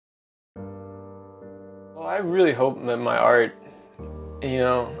Well, I really hope that my art,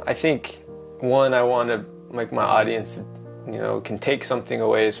 I think, one, I want to, like, my audience, can take something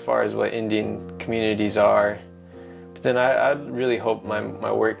away as far as what Indian communities are. But then I really hope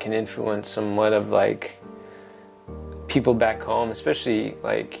my work can influence somewhat of, like, people back home, especially,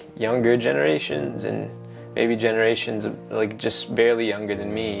 like, younger generations and maybe generations of, like, just barely younger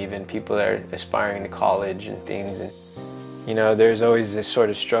than me, even people that are aspiring to college and things. And, there's always this sort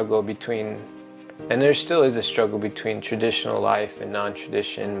of struggle between, and there still is a struggle between traditional life and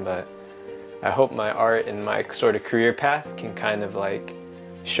non-tradition, but I hope my art and my sort of career path can kind of, like,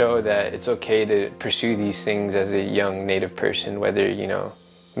 show that it's okay to pursue these things as a young Native person, whether,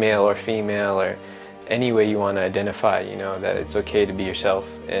 male or female or any way you want to identify, that it's okay to be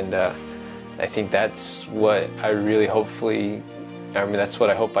yourself. And I think that's what that's what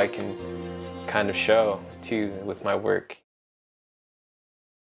I hope I can kind of show too with my work.